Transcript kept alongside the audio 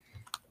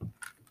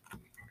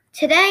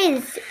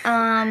today's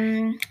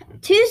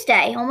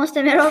Tuesday, almost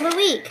the middle of the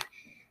week.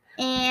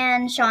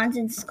 And Sean's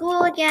in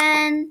school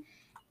again.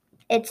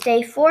 It's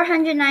day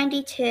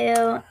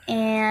 492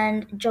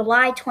 and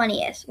July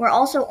 20th. We're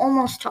also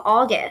almost to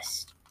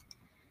August.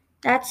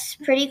 That's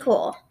pretty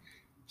cool.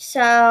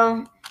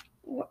 So,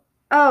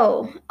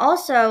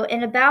 also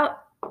in about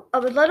a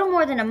little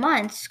more than a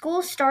month,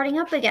 school's starting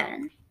up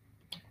again.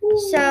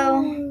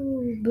 So,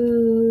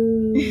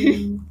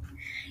 Boo.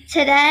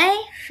 today,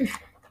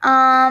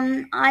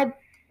 Sean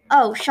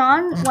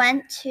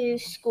went to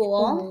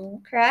school,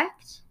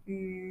 correct?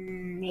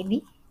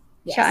 Maybe.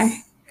 Sean,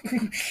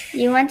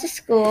 you went to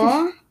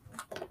school,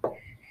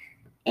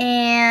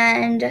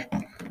 and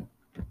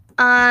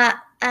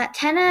at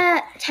 10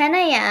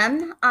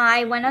 a.m.,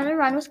 I went on a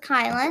run with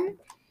Kylan.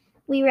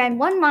 We ran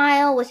 1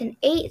 mile with an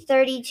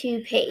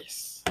 8:32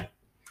 pace.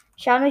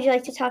 Sean, would you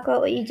like to talk about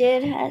what you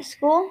did at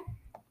school?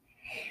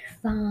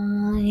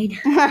 Fine.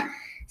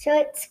 So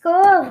at school,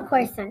 of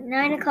course, at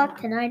 9 o'clock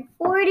to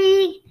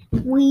 9:40,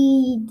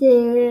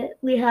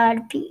 we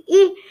had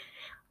PE.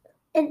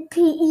 In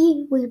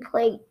PE, we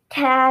played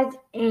tag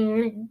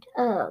and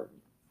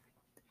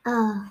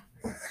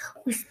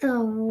what's the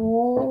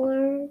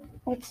word?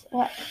 What?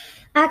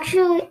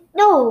 Actually,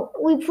 no,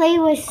 we played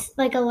with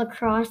like a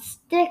lacrosse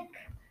stick.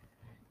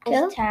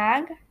 Was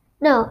tag?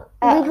 No,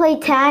 we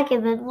played tag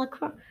and then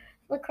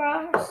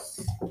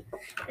lacrosse.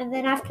 And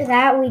then after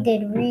that, we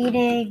did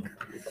reading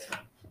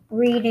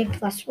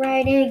plus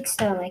writing.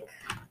 So like,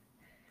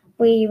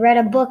 we read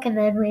a book and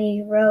then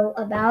we wrote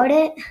about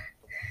it,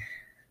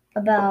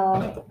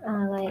 about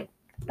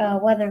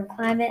weather and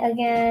climate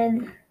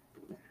again.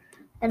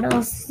 And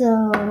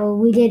also,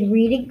 we did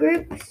reading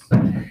groups.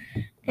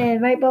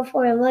 And right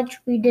before lunch,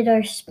 we did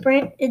our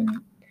sprint and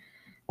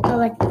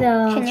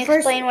Can you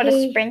explain what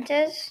a sprint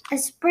is? A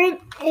sprint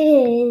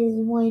is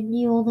when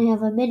you only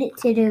have a minute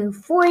to do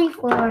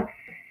 44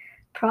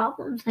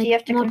 problems. Do you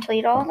have to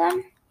complete all of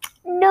them?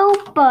 No,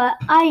 but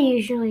I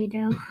usually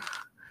do.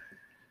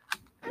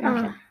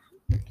 Okay.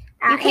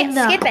 You can't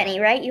skip any,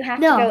 right? You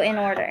have to go in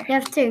order. You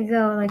have to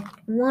go like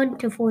 1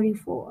 to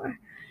 44.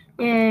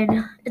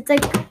 And it's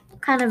like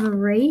kind of a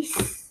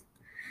race.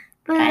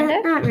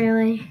 But not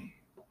really.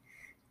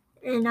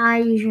 And I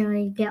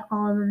usually get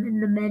all of them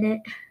in the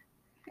minute.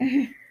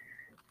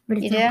 But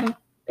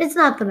it's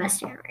not the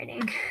best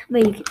handwriting,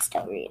 but you can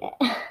still read it.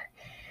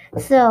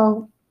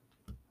 So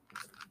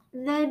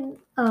then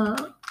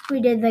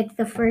we did like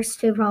the first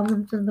 2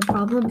 problems of the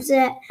problem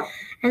set,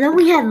 and then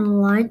we had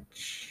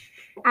lunch.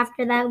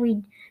 After that,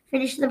 we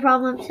finished the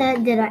problem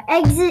set, did our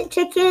exit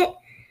ticket,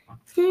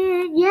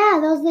 and yeah,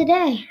 that was the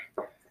day.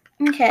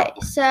 Okay,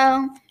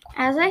 so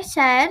as I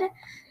said,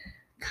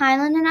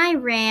 Kylan and I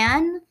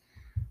ran.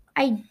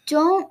 I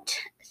don't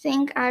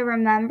think I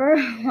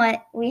remember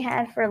what we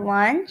had for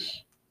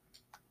lunch.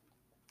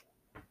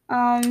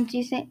 Do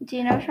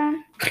you know,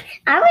 Sean?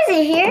 I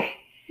wasn't here.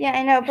 Yeah,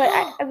 I know, but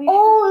it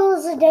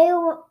was the day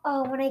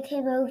when I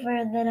came over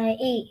and then I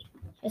ate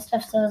the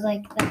stuff. So it was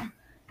like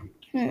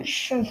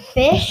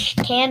fish,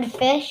 canned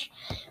fish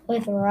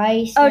with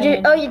rice.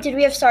 Did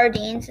we have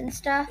sardines and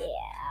stuff? Yeah.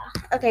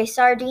 Okay,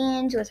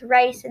 sardines with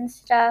rice and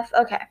stuff.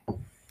 Okay,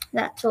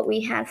 that's what we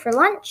had for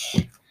lunch.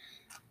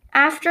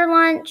 After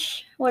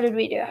lunch, what did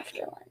we do after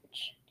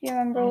lunch? Do you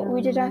remember what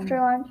we did after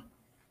lunch?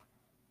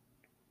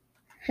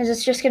 Because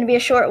it's just going to be a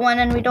short one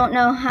and we don't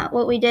know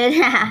what we did.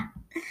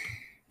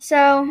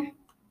 So,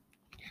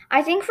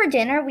 I think for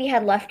dinner we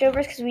had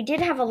leftovers because we did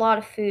have a lot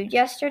of food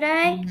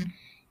yesterday.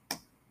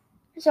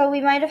 So,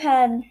 we might have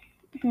had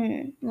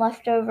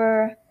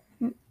leftover.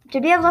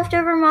 Did we have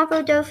leftover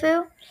mapo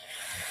tofu?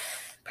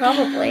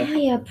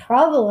 Probably. Yeah,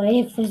 probably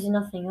if there's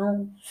nothing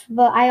else.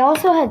 But I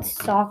also had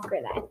soccer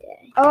that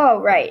day. Oh,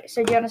 right.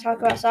 So do you want to talk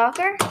about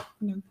soccer?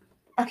 No.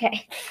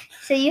 Okay.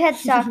 So you had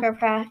soccer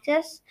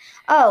practice.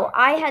 Oh,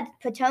 I had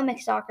Potomac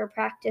soccer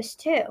practice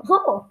too.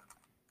 Oh.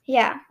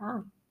 Yeah.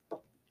 Wow.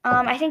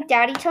 I think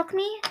Daddy took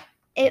me.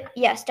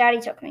 Yes,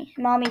 Daddy took me.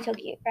 Mommy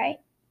took you, right?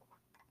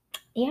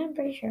 Yeah, I'm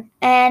pretty sure.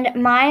 And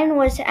mine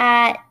was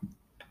at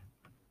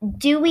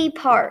Dewey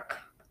Park.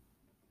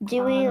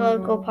 Dewey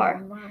Local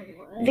Park.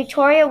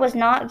 Victoria was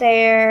not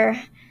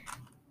there.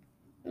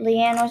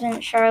 Leanne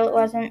wasn't. Charlotte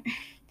wasn't.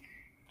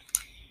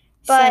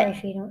 But sorry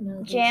if you don't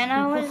know.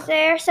 Jana was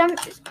there. Some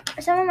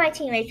of my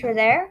teammates were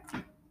there,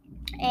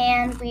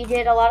 and we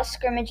did a lot of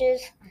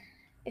scrimmages.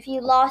 If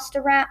you lost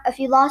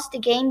a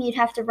game, you'd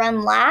have to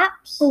run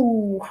laps.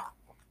 Ooh.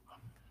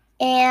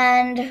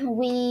 And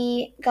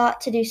we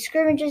got to do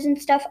scrimmages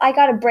and stuff. I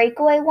got a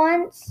breakaway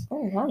once.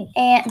 Oh,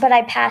 nice. But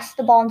I passed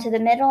the ball into the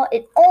middle.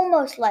 It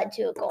almost led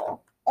to a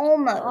goal.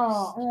 Almost.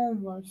 Oh,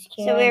 almost.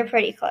 Kid. So we were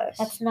pretty close.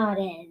 That's not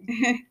in.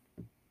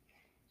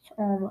 It's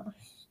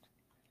almost.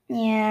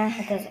 Yeah.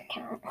 That doesn't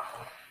count.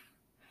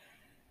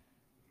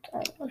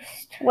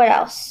 Almost. What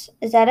else?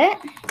 Is that it?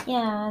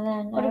 Yeah. And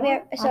then what do we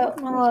have? So I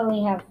don't know what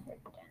we have for dinner.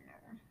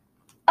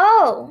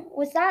 Oh,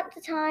 was that the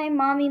time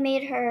Mommy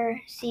made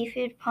her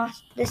seafood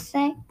pasta? This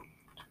thing?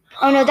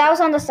 Oh no, that was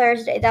on the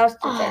Thursday. That was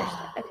the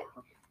Thursday. Okay.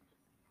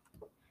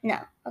 No.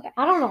 Okay.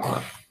 I don't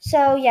know.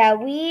 So yeah,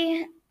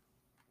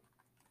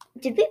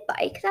 did we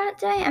bike that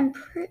day?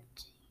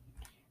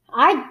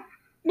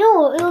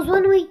 No, it was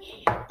when we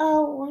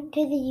went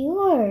to the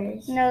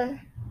yours. No,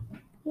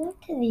 We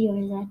went to the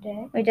yours that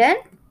day. we did?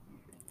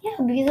 Yeah,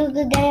 because it was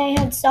the day I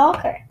had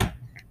soccer.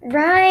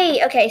 Right.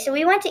 Okay, so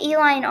we went to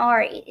Eli and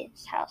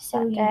Ari's house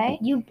that day.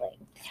 You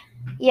biked.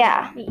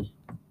 Yeah, Me.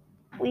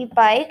 we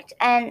biked,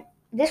 and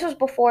this was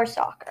before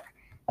soccer.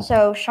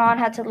 So Sean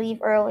had to leave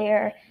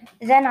earlier.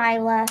 Then I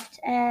left,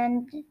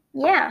 and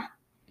yeah.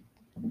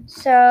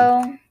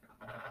 So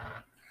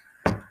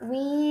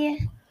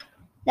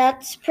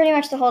that's pretty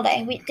much the whole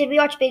day. Did we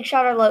watch Big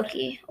Shot or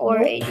Loki or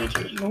Nope.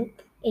 AGT?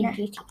 Nope.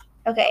 AGT.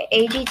 Okay,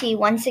 AGT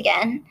once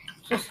again.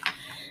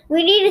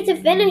 We needed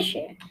to finish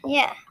it.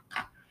 Yeah.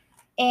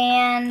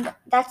 And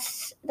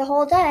that's the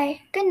whole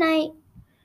day. Good night.